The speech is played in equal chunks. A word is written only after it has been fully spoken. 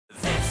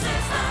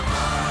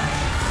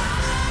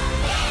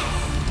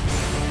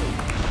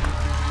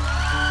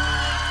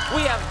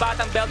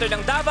batang belter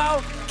ng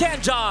Davao,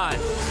 Jhon.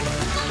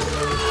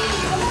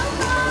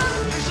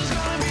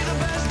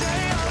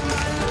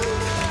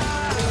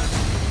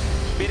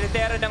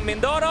 Biritero ng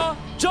Mindoro,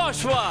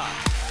 Joshua.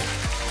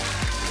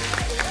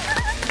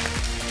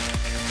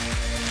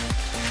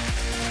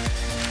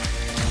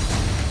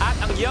 At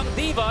ang young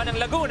diva ng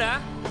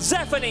Laguna,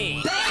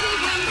 Zephanie.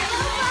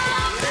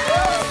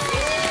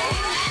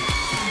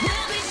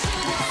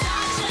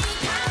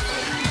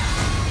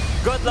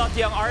 Good luck,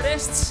 young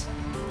artists.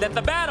 Let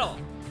the battle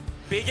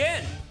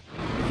begin.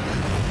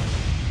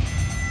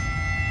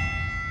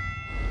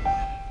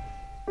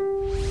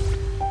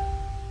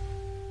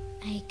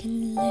 I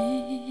can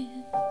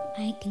live,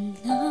 I can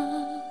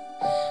love,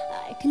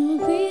 I can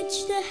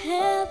reach the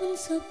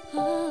heavens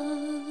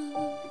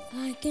above.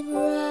 I can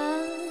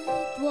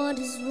right what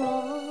is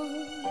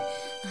wrong,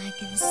 I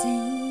can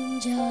sing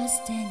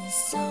just any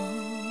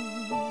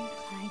song.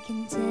 I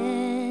can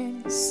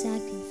dance, I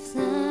can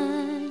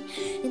fly,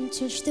 and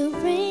touch the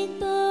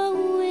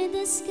rainbow in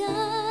the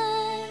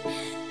sky.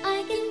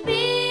 I can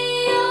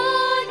be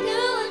your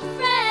good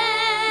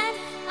friend,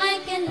 I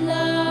can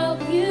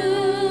love you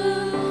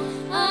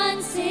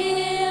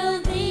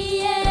until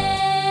the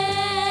end.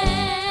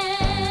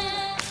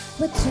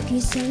 What took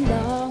you so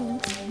long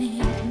to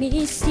make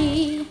me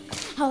see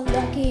how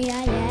lucky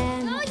I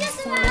am?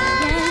 So I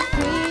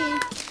am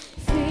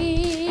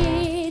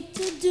free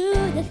to do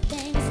the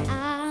things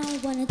I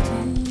wanna do.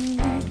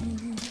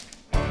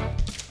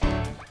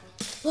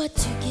 What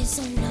took you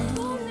so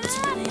long to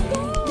make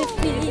me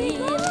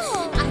feel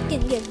I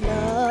can give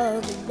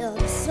love and love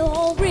is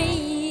so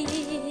real?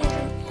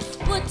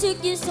 What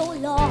took you so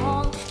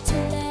long to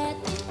let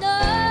me know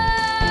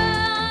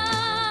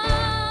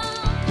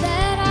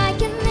that I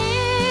can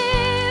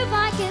live,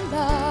 I can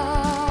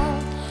love,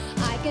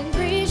 I can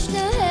reach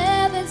the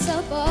heavens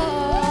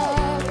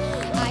above,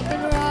 I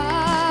can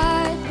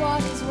right what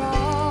is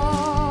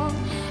wrong,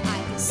 I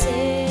can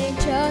sing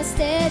just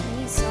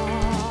any song.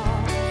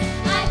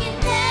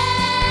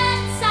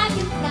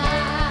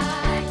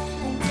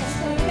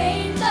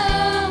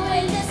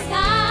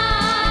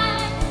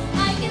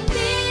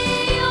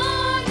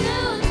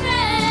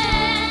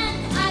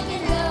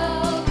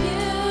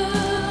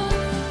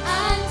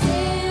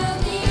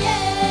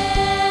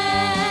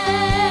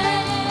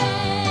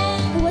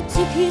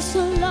 Took you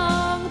so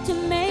long to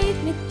make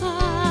me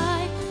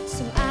cry,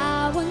 so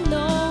I will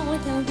know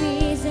the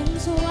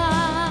reasons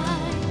why.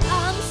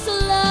 I'm so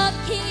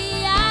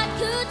lucky I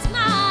could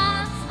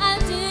smile, I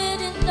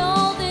didn't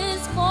know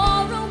this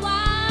for a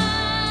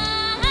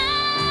while.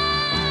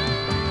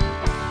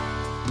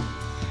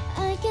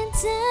 I can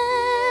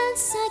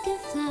dance, I can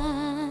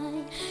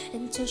fly,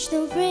 and touch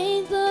the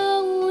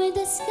rainbow in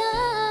the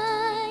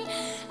sky.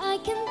 I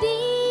can be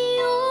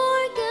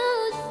your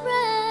good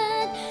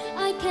friend,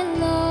 I can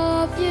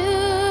love you.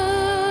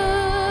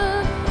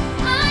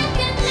 I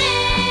can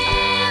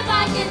live,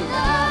 I can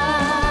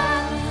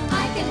love,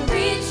 I can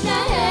reach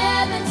the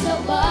heavens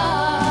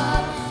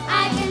above.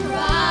 I can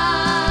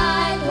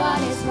right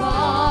what is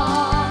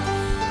wrong,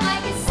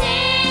 I can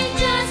sing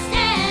just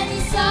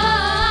any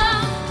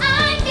song.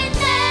 I can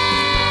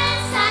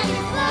dance, I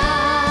can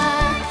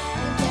fly,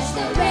 and touch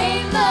the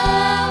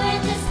rainbow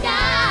in the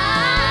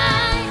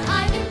sky.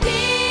 I can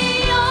be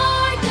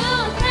your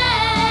good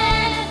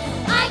friend,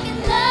 I can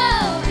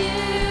love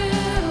you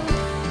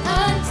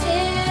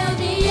until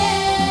the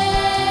end,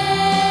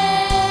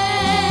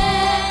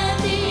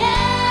 the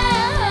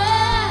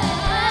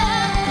end.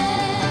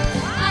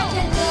 I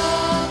can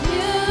love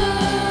you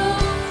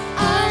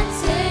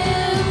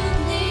until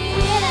the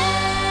end.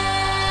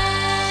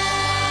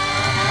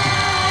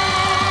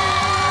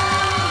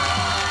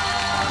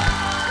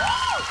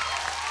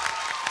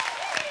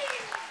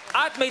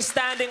 At may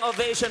standing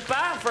ovation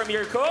pa from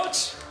your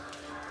coach.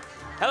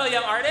 Hello,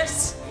 young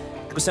artists.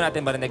 Gusto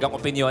natin marinig ang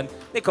opinion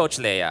ni Coach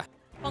Lea.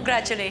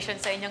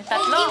 Congratulations sa inyong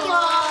tatlo.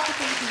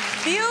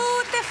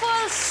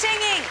 Beautiful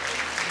singing.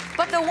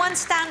 But the one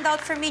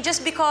standout for me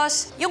just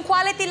because yung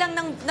quality lang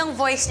ng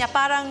voice niya,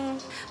 parang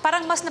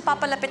mas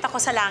napapalapit ako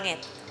sa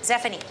langit.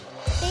 Zephanie.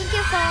 Thank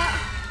you po.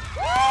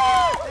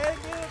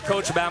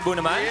 Coach Bamboo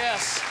naman.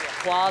 Yes.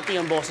 Quality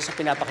ang boses sa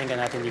pinapakinggan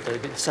natin dito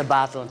sa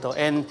battle to.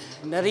 And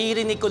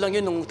naririnig ko lang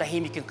yun nung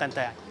tahimik yung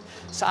kanta.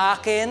 Sa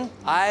akin,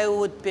 I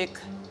would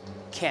pick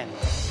Ken.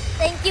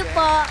 Thank you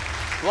po.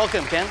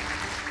 Welcome, Ken.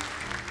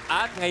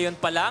 At ngayon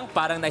pa lang,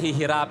 parang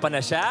nahihirapan na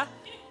siya.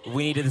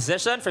 We need a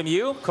decision from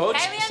you, Coach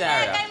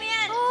Sarah.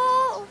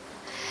 Oh.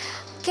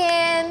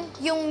 Ken,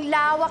 yung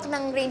lawak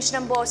ng range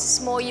ng boses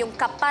mo, yung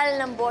kapal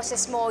ng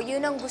boses mo, yun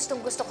ang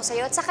gustong-gusto ko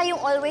sa'yo. At saka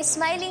yung always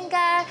smiling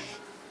ka.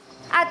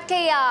 At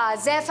kaya,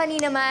 Zephanie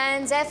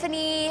naman,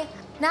 Zephanie,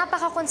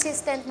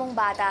 napaka-consistent mong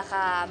bata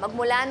ka.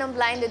 Magmula ng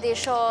blind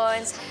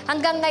auditions,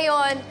 hanggang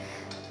ngayon,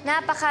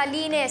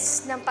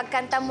 napakalinis ng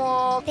pagkanta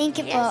mo.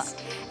 Thank you po.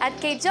 At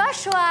kay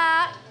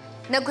Joshua,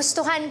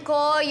 nagustuhan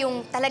ko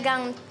yung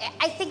talagang,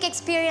 I think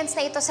experience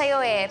na ito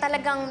sa'yo eh.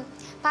 Talagang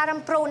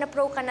parang pro na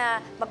pro ka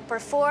na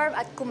mag-perform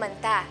at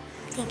kumanta.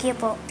 Thank you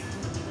po.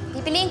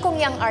 Pipiliin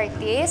kong young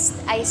artist,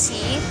 I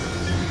see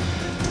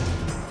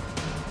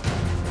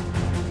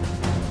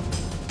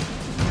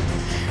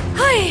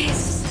Ay!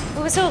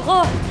 Puso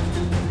ko!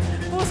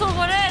 Puso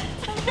ko rin!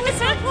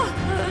 Puso ko!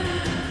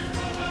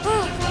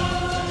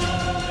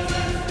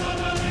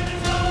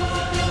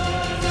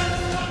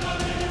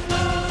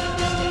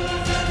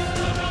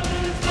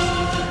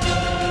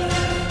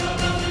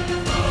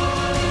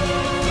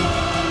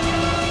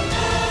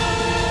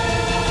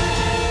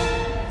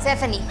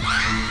 Zephanie.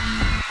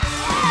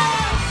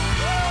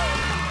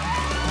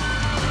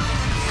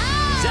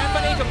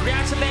 Zephanie,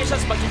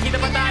 congratulations! Magkikita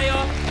pa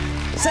tayo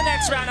sa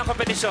next round ng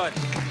kompetisyon.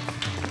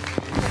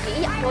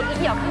 Mag-iiyak,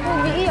 mag-iiyak,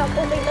 mag-iiyak.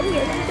 Okay lang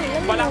yan, okay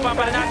lang yan.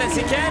 Palakpakan natin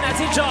si Ken at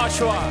si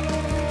Joshua.